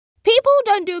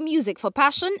don't do music for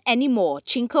passion anymore,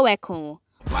 Chinko Ekun.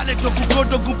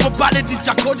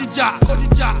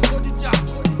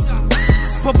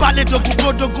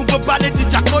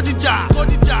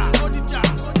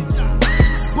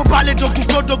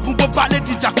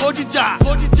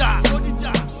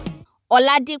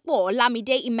 Oladipo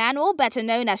Olamide Emmanuel, better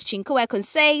known as Chinko Ekun,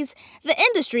 says the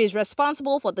industry is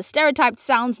responsible for the stereotyped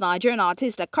sounds Nigerian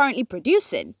artists are currently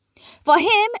producing. For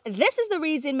him, this is the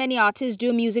reason many artists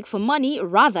do music for money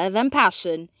rather than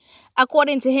passion.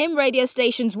 According to him, radio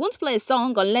stations won't play a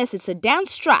song unless it's a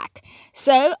dance track.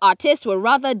 So, artists will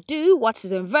rather do what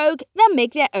is in vogue than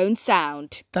make their own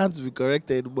sound. Time to be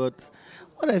corrected, but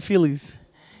what I feel is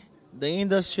the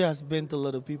industry has bent a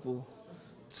lot of people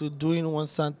to doing one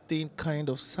certain kind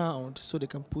of sound so they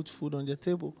can put food on their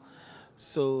table.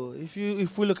 So if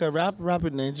we look at rap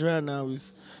in Nigeria now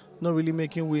is not really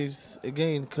making waves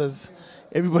again because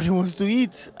everybody wants to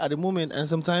eat at the moment. And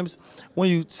sometimes when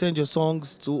you send your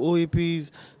songs to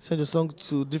OAPs, send your songs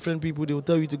to different people, they will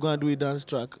tell you to go and do a dance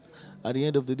track at the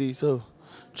end of the day. So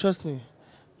trust me,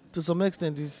 to some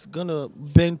extent, it's gonna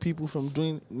bend people from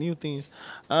doing new things.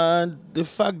 And the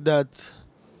fact that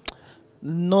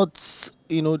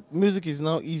music is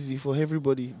now easy for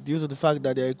everybody due to the fact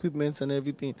that there are equipments and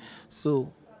everything.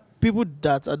 So people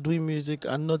that are doing music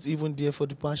are not even there for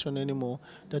the passion anymore.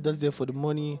 They're just there for the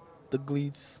money, the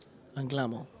glitz, and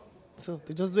glamour. So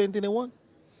they just do anything they want.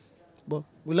 But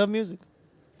we love music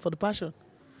for the passion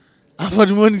and for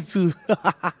the money too.